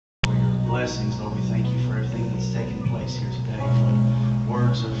blessings, Lord. We thank you for everything that's taken place here today, for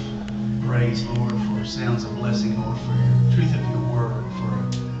words of praise, Lord, for sounds of blessing, Lord, for the truth of your word, for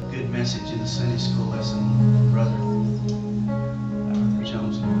a good message in the Sunday school lesson, Brother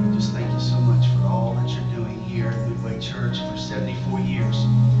Jones, Lord. We just thank you so much for all that you're doing here at Midway Church for 74 years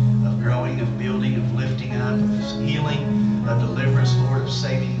of growing, of building, of lifting up, of healing, of deliverance, Lord, of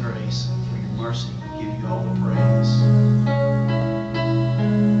saving grace. For your mercy, we give you all the praise.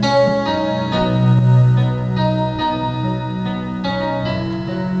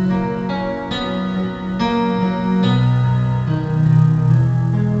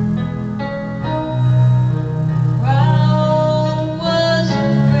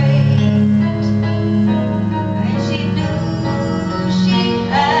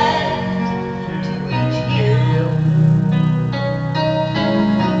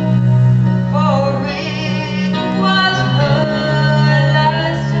 For it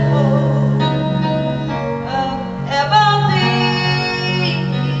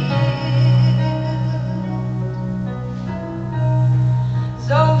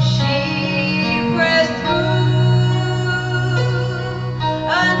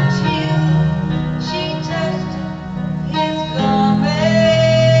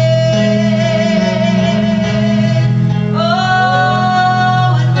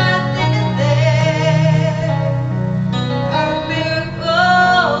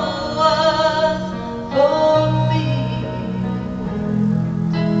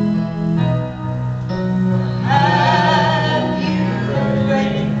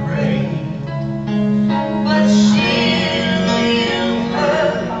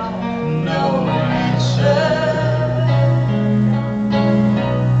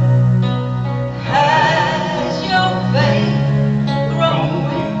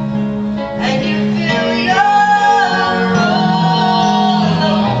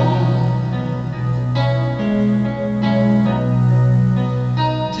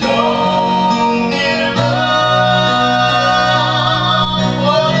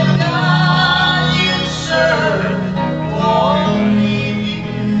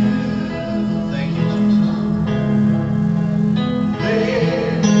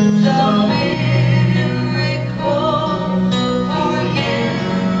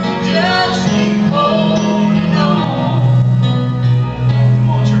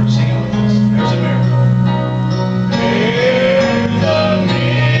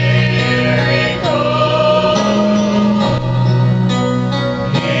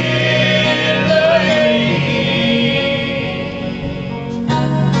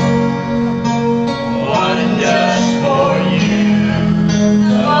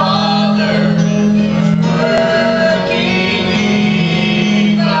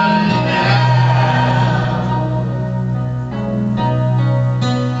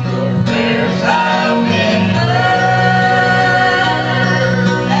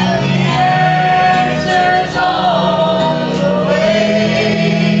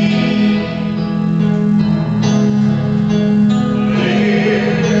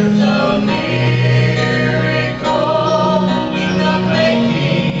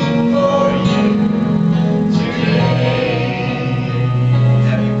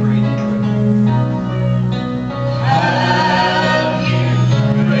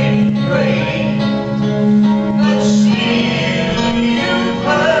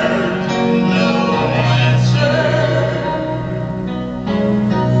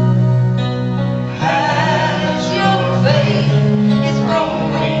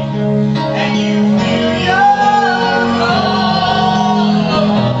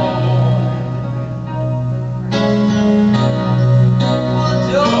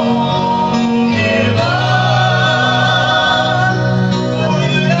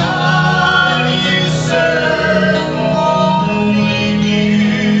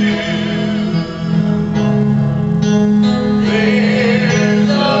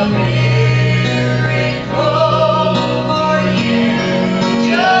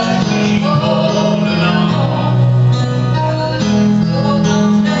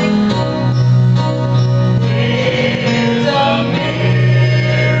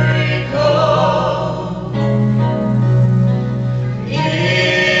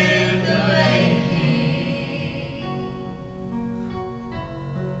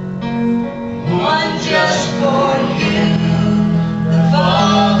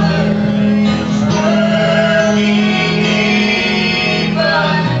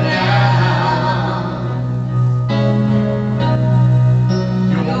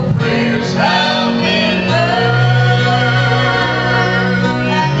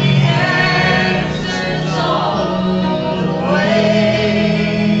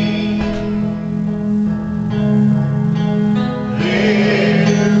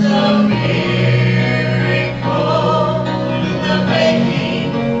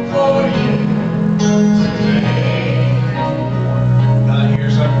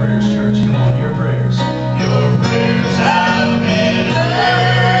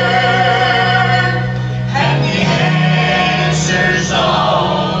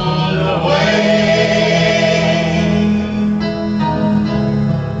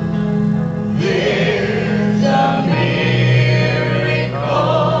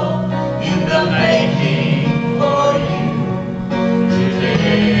the name